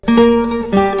You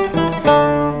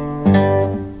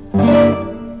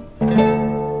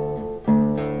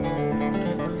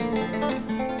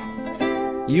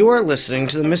are listening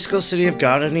to the Mystical City of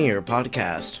God in a Year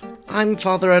podcast. I'm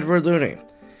Father Edward Looney,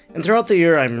 and throughout the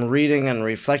year I'm reading and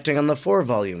reflecting on the 4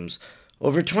 volumes,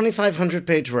 over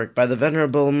 2,500-page work by the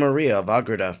Venerable Maria of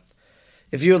Agreda.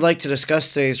 If you would like to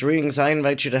discuss today's readings, I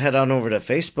invite you to head on over to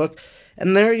Facebook,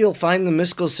 and there you'll find the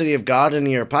Mystical City of God in a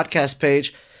Year podcast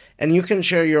page, and you can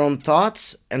share your own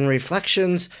thoughts and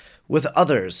reflections with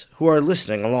others who are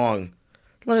listening along.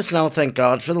 Let us now thank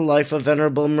God for the life of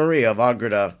Venerable Maria of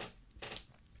Agreda.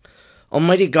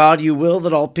 Almighty God, you will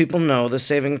that all people know the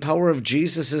saving power of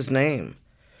Jesus' name.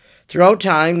 Throughout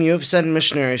time, you have sent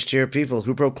missionaries to your people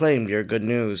who proclaimed your good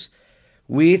news.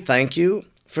 We thank you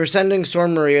for sending Sor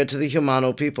Maria to the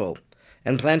Humano people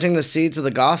and planting the seeds of the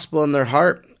gospel in their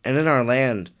heart and in our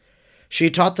land.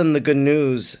 She taught them the good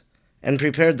news and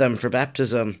prepared them for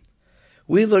baptism.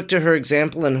 We look to her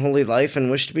example in holy life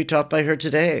and wish to be taught by her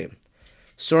today.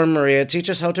 Sor Maria, teach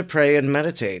us how to pray and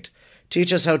meditate.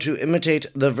 Teach us how to imitate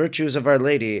the virtues of Our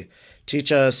Lady.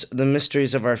 Teach us the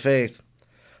mysteries of our faith.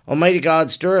 Almighty God,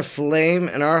 stir a flame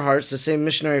in our hearts the same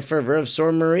missionary fervor of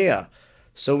Sor Maria,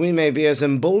 so we may be as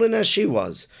emboldened as she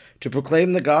was to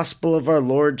proclaim the gospel of our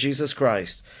Lord Jesus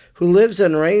Christ, who lives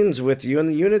and reigns with you in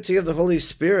the unity of the Holy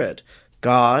Spirit,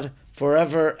 God,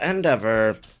 forever and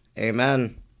ever.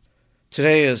 Amen.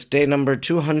 Today is day number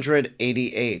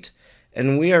 288,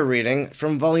 and we are reading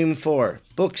from Volume 4,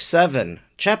 Book 7,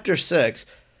 Chapter 6,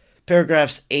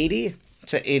 paragraphs 80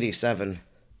 to 87.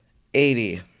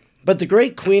 80. But the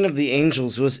great queen of the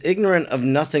angels was ignorant of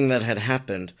nothing that had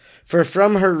happened, for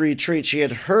from her retreat she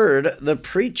had heard the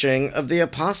preaching of the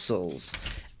apostles,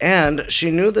 and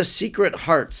she knew the secret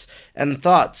hearts and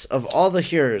thoughts of all the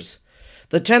hearers.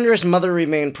 The tenderest mother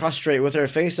remained prostrate with her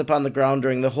face upon the ground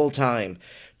during the whole time,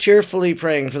 tearfully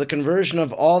praying for the conversion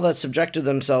of all that subjected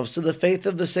themselves to the faith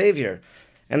of the Savior,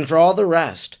 and for all the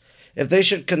rest, if they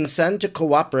should consent to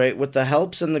cooperate with the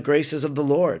helps and the graces of the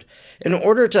Lord, in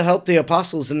order to help the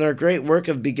apostles in their great work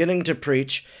of beginning to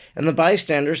preach, and the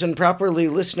bystanders in properly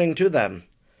listening to them.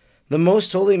 The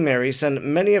Most Holy Mary sent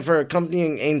many of her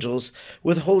accompanying angels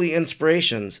with holy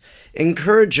inspirations,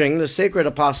 encouraging the sacred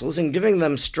apostles and giving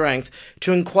them strength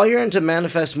to inquire and to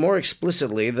manifest more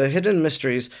explicitly the hidden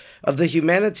mysteries of the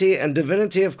humanity and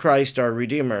divinity of Christ our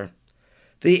Redeemer.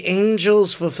 The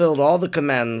angels fulfilled all the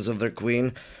commands of their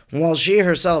queen, while she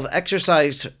herself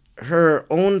exercised her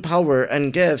own power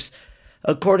and gifts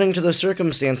according to the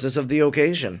circumstances of the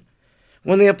occasion.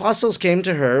 When the apostles came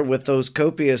to her with those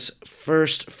copious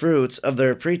first fruits of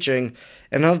their preaching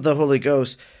and of the Holy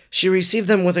Ghost, she received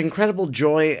them with incredible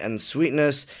joy and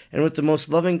sweetness, and with the most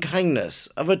loving kindness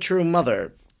of a true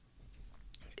mother.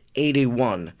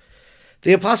 81.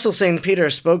 The apostle St. Peter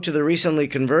spoke to the recently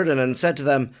converted and said to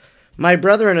them, My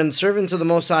brethren and servants of the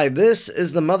Most High, this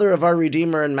is the mother of our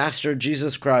Redeemer and Master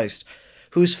Jesus Christ,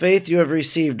 whose faith you have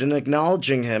received in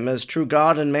acknowledging him as true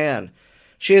God and man.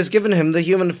 She has given him the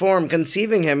human form,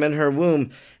 conceiving him in her womb,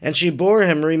 and she bore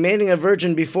him, remaining a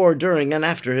virgin before, during, and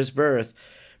after his birth.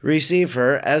 Receive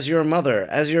her as your mother,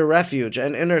 as your refuge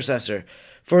and intercessor,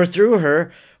 for through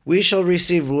her we shall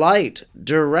receive light,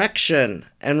 direction,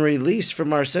 and release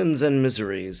from our sins and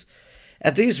miseries.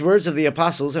 At these words of the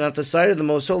apostles, and at the sight of the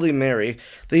Most Holy Mary,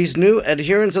 these new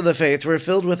adherents of the faith were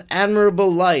filled with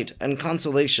admirable light and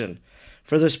consolation,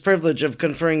 for this privilege of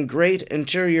conferring great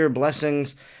interior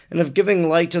blessings, and of giving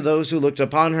light to those who looked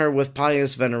upon her with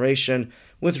pious veneration,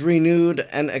 with renewed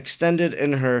and extended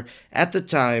in her at the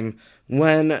time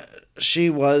when she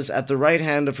was at the right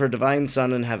hand of her divine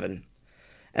Son in heaven.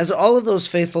 As all of those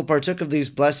faithful partook of these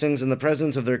blessings in the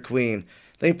presence of their queen,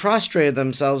 they prostrated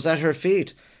themselves at her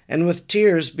feet, and with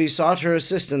tears besought her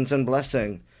assistance and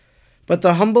blessing. But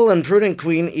the humble and prudent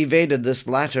queen evaded this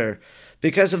latter,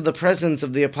 because of the presence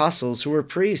of the apostles who were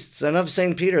priests, and of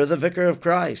St. Peter, the vicar of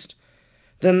Christ.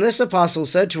 Then this apostle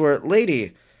said to her,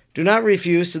 Lady, do not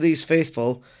refuse to these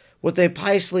faithful what they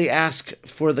piously ask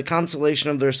for the consolation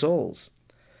of their souls.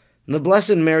 And the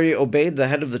Blessed Mary obeyed the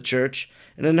head of the church,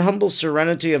 and in humble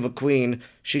serenity of a queen,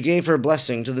 she gave her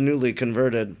blessing to the newly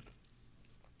converted.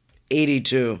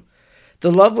 82.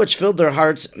 The love which filled their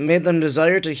hearts made them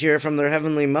desire to hear from their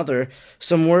heavenly mother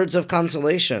some words of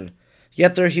consolation,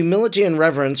 yet their humility and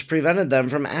reverence prevented them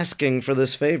from asking for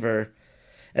this favor.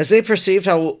 As they perceived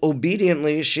how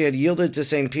obediently she had yielded to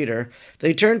St. Peter,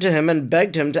 they turned to him and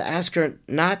begged him to ask her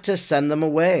not to send them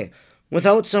away,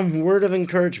 without some word of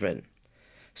encouragement.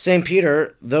 St.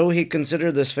 Peter, though he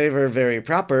considered this favor very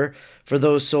proper for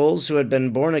those souls who had been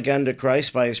born again to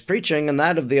Christ by his preaching and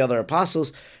that of the other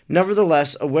apostles,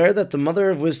 Nevertheless, aware that the Mother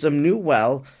of Wisdom knew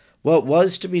well what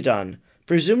was to be done,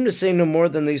 presumed to say no more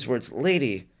than these words,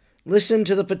 Lady, listen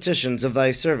to the petitions of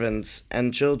thy servants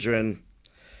and children.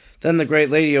 Then the great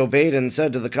lady obeyed and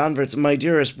said to the converts, My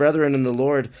dearest brethren in the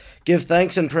Lord, give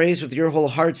thanks and praise with your whole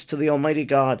hearts to the Almighty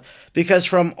God, because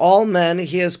from all men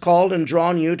he has called and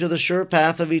drawn you to the sure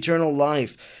path of eternal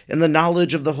life, in the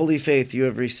knowledge of the holy faith you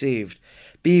have received.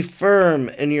 Be firm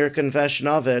in your confession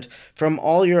of it from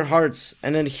all your hearts,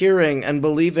 and in hearing and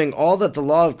believing all that the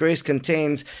law of grace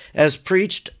contains, as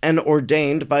preached and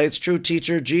ordained by its true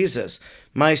teacher Jesus,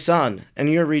 my Son and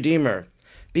your Redeemer.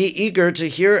 Be eager to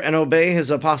hear and obey his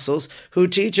apostles, who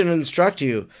teach and instruct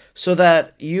you, so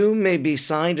that you may be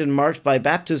signed and marked by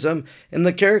baptism in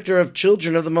the character of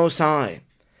children of the Most High.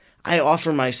 I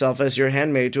offer myself as your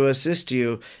handmaid to assist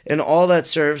you in all that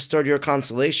serves toward your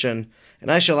consolation,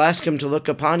 and I shall ask him to look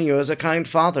upon you as a kind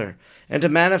father, and to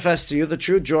manifest to you the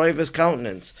true joy of his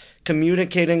countenance,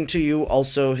 communicating to you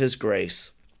also his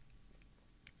grace.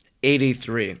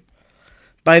 83.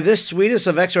 By this sweetest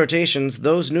of exhortations,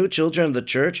 those new children of the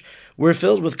church were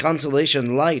filled with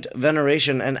consolation, light,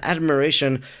 veneration, and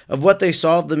admiration of what they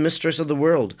saw of the mistress of the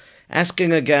world,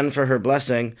 asking again for her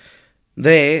blessing.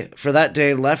 They, for that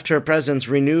day, left her presence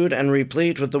renewed and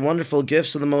replete with the wonderful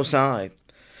gifts of the Most High.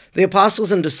 The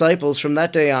apostles and disciples from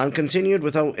that day on continued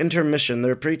without intermission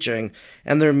their preaching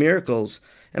and their miracles,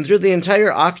 and through the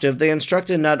entire octave they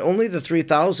instructed not only the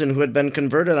 3,000 who had been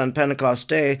converted on Pentecost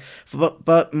Day,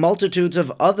 but multitudes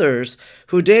of others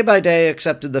who day by day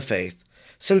accepted the faith.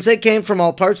 Since they came from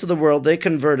all parts of the world, they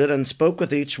converted and spoke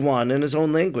with each one in his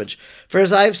own language. For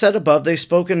as I have said above, they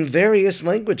spoke in various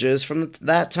languages from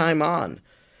that time on.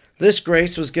 This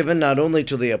grace was given not only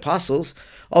to the apostles,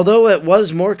 although it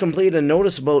was more complete and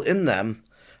noticeable in them,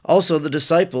 also the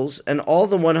disciples and all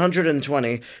the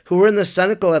 120 who were in the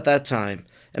cenacle at that time,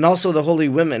 and also the holy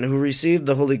women who received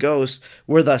the Holy Ghost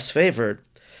were thus favored.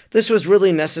 This was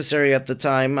really necessary at the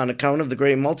time on account of the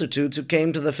great multitudes who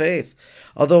came to the faith.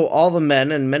 Although all the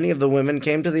men and many of the women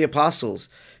came to the apostles,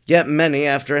 yet many,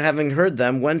 after having heard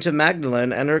them, went to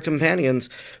Magdalene and her companions,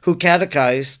 who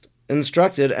catechized,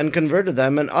 instructed, and converted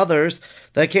them, and others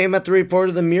that came at the report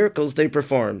of the miracles they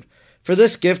performed. For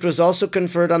this gift was also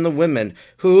conferred on the women,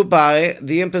 who, by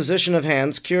the imposition of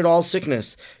hands, cured all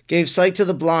sickness, gave sight to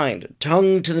the blind,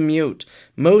 tongue to the mute,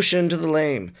 motion to the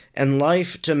lame, and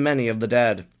life to many of the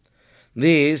dead.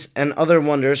 These and other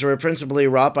wonders were principally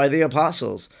wrought by the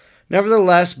apostles.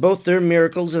 Nevertheless, both their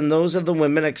miracles and those of the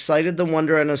women excited the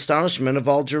wonder and astonishment of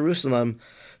all Jerusalem,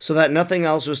 so that nothing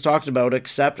else was talked about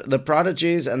except the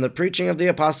prodigies and the preaching of the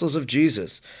apostles of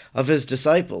Jesus, of his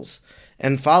disciples,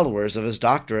 and followers of his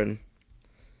doctrine.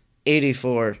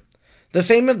 84. The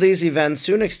fame of these events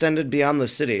soon extended beyond the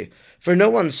city, for no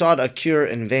one sought a cure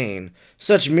in vain.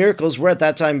 Such miracles were at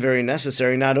that time very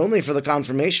necessary, not only for the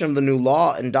confirmation of the new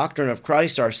law and doctrine of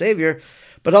Christ our Savior,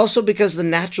 but also because the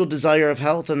natural desire of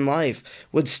health and life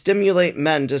would stimulate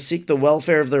men to seek the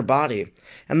welfare of their body,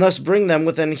 and thus bring them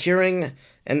within hearing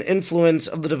and influence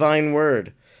of the divine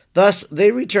word. Thus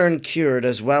they returned cured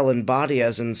as well in body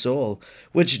as in soul,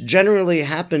 which generally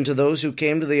happened to those who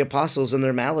came to the apostles in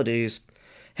their maladies.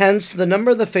 Hence the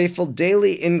number of the faithful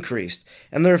daily increased,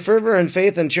 and their fervor and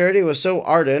faith and charity was so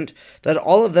ardent that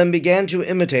all of them began to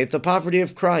imitate the poverty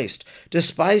of Christ,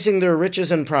 despising their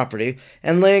riches and property,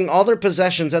 and laying all their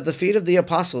possessions at the feet of the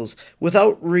apostles,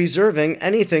 without reserving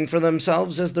anything for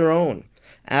themselves as their own.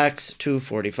 Acts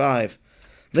 2:45.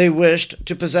 They wished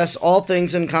to possess all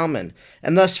things in common,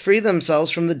 and thus free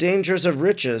themselves from the dangers of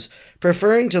riches,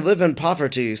 preferring to live in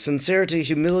poverty, sincerity,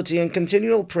 humility, and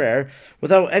continual prayer,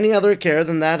 without any other care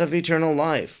than that of eternal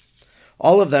life.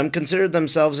 All of them considered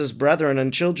themselves as brethren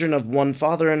and children of one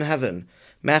Father in heaven.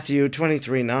 Matthew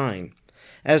 23:9.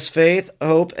 As faith,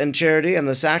 hope, and charity and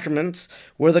the sacraments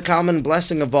were the common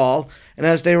blessing of all, and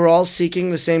as they were all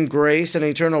seeking the same grace and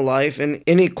eternal life, and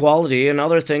inequality and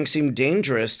other things seemed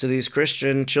dangerous to these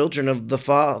Christian children of the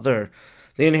Father,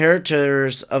 the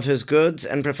inheritors of his goods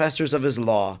and professors of his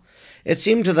law, it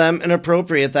seemed to them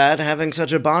inappropriate that, having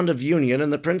such a bond of union in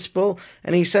the principal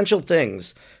and essential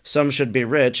things, some should be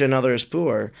rich and others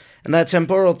poor, and that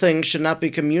temporal things should not be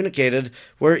communicated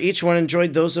where each one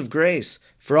enjoyed those of grace.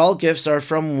 For all gifts are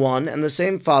from one and the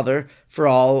same Father for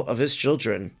all of his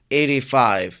children.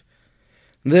 85.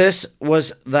 This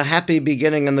was the happy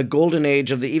beginning and the golden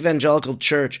age of the evangelical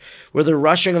church, where the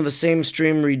rushing of the same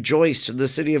stream rejoiced the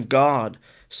city of God.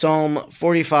 Psalm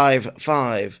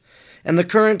 45:5. And the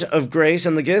current of grace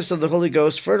and the gifts of the Holy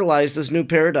Ghost fertilized this new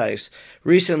paradise,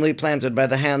 recently planted by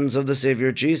the hands of the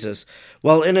Savior Jesus,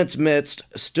 while in its midst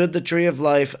stood the tree of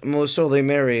life, Most Holy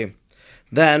Mary.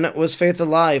 Then was faith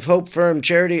alive, hope firm,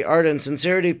 charity ardent,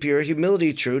 sincerity pure,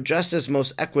 humility true, justice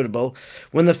most equitable,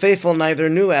 when the faithful neither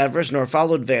knew avarice nor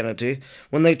followed vanity,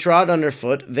 when they trod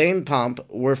underfoot vain pomp,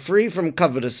 were free from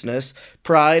covetousness,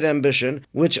 pride, ambition,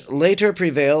 which later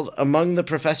prevailed among the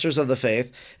professors of the faith,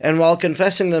 and while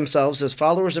confessing themselves as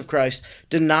followers of Christ,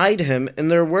 denied him in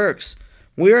their works.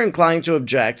 We are inclined to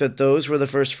object that those were the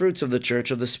first fruits of the church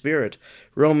of the Spirit,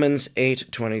 Romans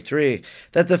 8:23,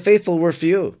 that the faithful were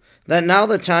few, that now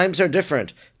the times are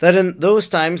different, that in those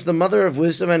times the Mother of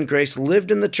Wisdom and Grace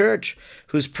lived in the church,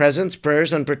 whose presence,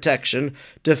 prayers, and protection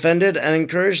defended and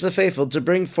encouraged the faithful to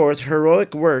bring forth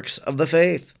heroic works of the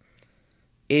faith.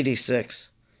 86.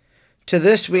 To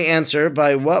this we answer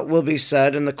by what will be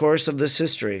said in the course of this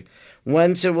history,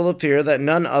 whence it will appear that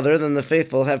none other than the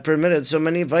faithful have permitted so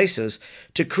many vices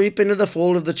to creep into the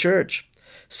fold of the church,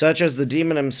 such as the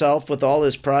demon himself, with all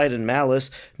his pride and malice,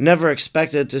 never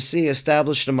expected to see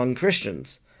established among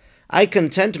Christians. I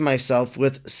content myself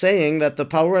with saying that the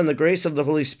power and the grace of the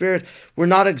Holy Spirit were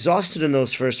not exhausted in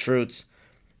those first fruits.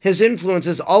 His influence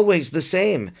is always the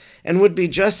same, and would be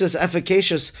just as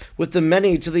efficacious with the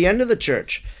many to the end of the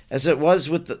church, as it was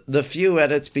with the few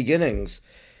at its beginnings.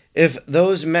 If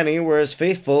those many were as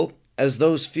faithful as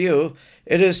those few,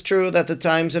 it is true that the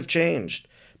times have changed.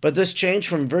 But this change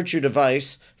from virtue to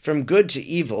vice, from good to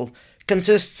evil,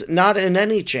 consists not in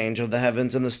any change of the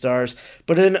heavens and the stars,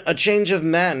 but in a change of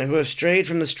men who have strayed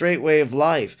from the straight way of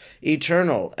life,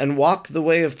 eternal, and walk the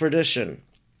way of perdition.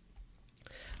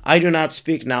 I do not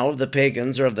speak now of the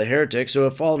pagans or of the heretics who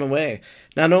have fallen away,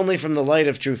 not only from the light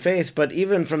of true faith, but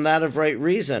even from that of right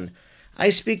reason. I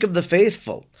speak of the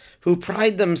faithful, who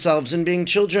pride themselves in being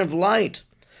children of light,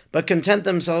 but content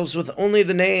themselves with only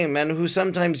the name, and who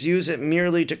sometimes use it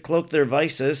merely to cloak their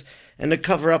vices and to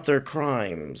cover up their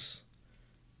crimes.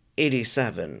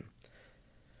 87.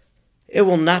 It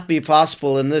will not be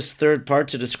possible in this third part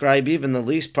to describe even the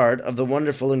least part of the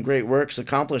wonderful and great works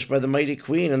accomplished by the mighty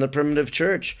Queen in the primitive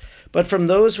church, but from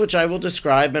those which I will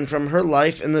describe and from her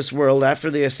life in this world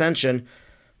after the Ascension,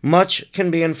 much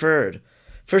can be inferred.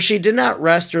 For she did not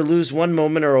rest or lose one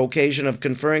moment or occasion of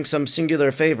conferring some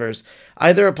singular favors,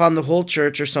 either upon the whole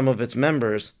church or some of its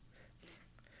members.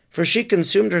 For she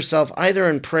consumed herself either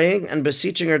in praying and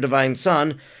beseeching her divine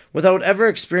Son, without ever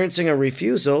experiencing a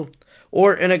refusal,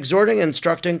 or in exhorting,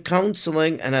 instructing,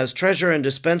 counseling, and as treasurer and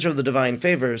dispenser of the divine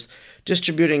favors,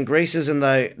 distributing graces in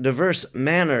thy diverse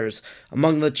manners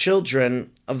among the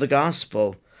children of the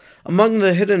gospel. Among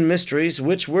the hidden mysteries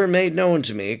which were made known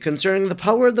to me concerning the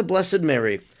power of the Blessed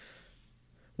Mary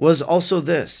was also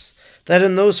this, that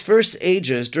in those first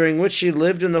ages during which she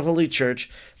lived in the Holy Church,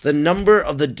 the number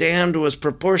of the damned was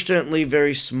proportionately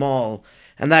very small,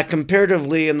 and that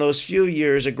comparatively in those few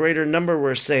years a greater number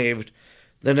were saved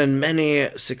than in many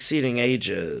succeeding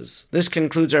ages. This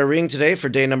concludes our reading today for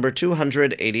day number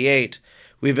 288.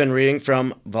 We've been reading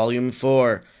from Volume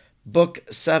 4, Book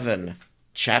 7,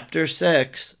 Chapter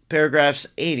 6, paragraphs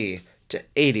 80 to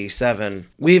 87.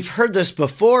 We've heard this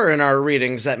before in our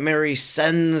readings, that Mary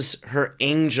sends her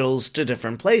angels to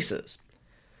different places.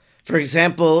 For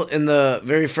example, in the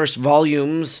very first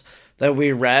volumes that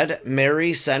we read,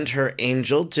 Mary sent her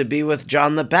angel to be with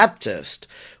John the Baptist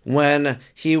when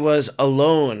he was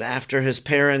alone after his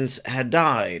parents had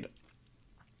died.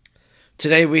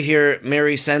 Today we hear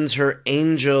Mary sends her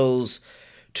angels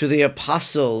to the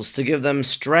apostles to give them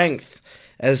strength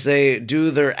as they do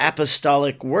their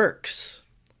apostolic works.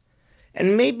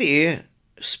 And maybe,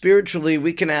 spiritually,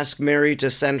 we can ask Mary to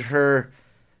send her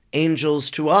angels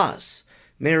to us.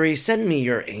 Mary, send me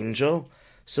your angel,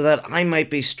 so that I might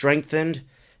be strengthened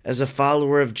as a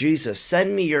follower of Jesus.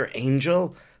 Send me your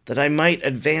angel, that I might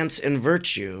advance in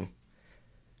virtue.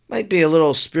 Might be a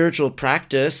little spiritual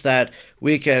practice that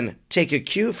we can take a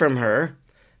cue from her,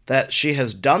 that she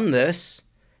has done this,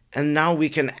 and now we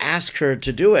can ask her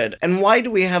to do it. And why do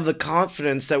we have the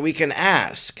confidence that we can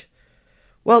ask?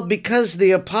 Well, because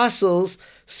the apostles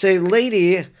say,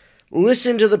 Lady,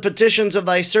 listen to the petitions of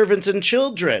thy servants and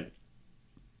children.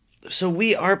 So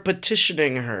we are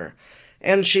petitioning her,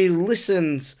 and she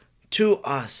listens to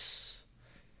us,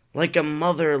 like a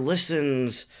mother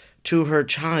listens to her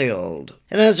child.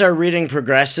 And as our reading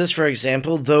progresses, for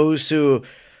example, those who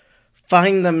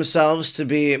find themselves to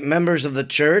be members of the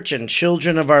church and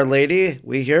children of Our Lady,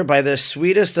 we hear by this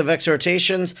sweetest of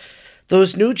exhortations,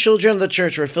 those new children of the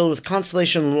church were filled with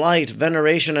consolation, light,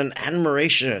 veneration, and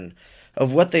admiration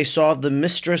of what they saw of the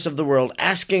mistress of the world,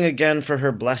 asking again for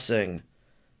her blessing.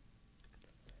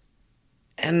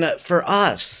 And for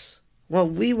us, well,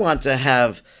 we want to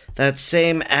have that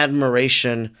same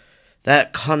admiration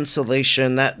that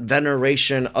consolation, that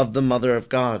veneration of the Mother of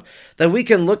God. That we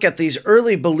can look at these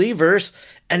early believers,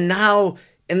 and now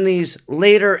in these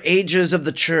later ages of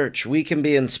the church, we can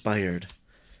be inspired.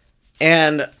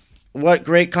 And what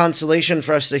great consolation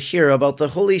for us to hear about the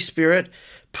Holy Spirit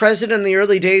present in the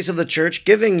early days of the church,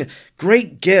 giving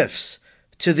great gifts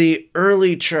to the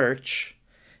early church,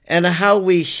 and how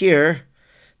we hear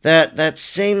that that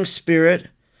same Spirit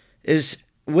is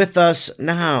with us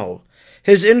now.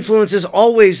 His influence is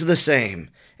always the same,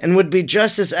 and would be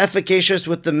just as efficacious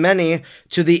with the many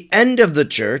to the end of the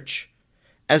church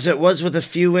as it was with a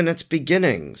few in its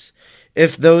beginnings,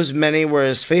 if those many were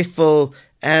as faithful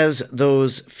as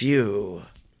those few.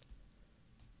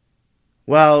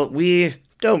 Well, we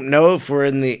don't know if we're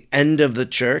in the end of the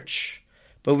church,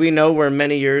 but we know we're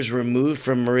many years removed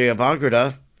from Maria of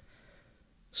Agreda.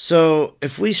 So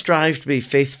if we strive to be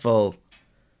faithful,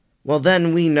 well,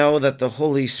 then we know that the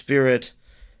Holy Spirit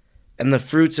and the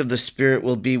fruits of the Spirit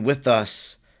will be with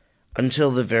us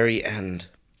until the very end.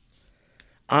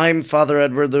 I'm Father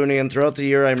Edward Looney, and throughout the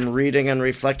year I'm reading and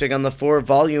reflecting on the 4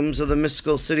 volumes of the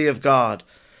Mystical City of God.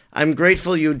 I'm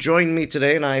grateful you joined me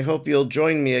today, and I hope you'll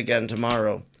join me again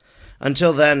tomorrow.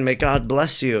 Until then, may God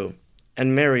bless you,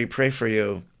 and Mary pray for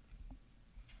you.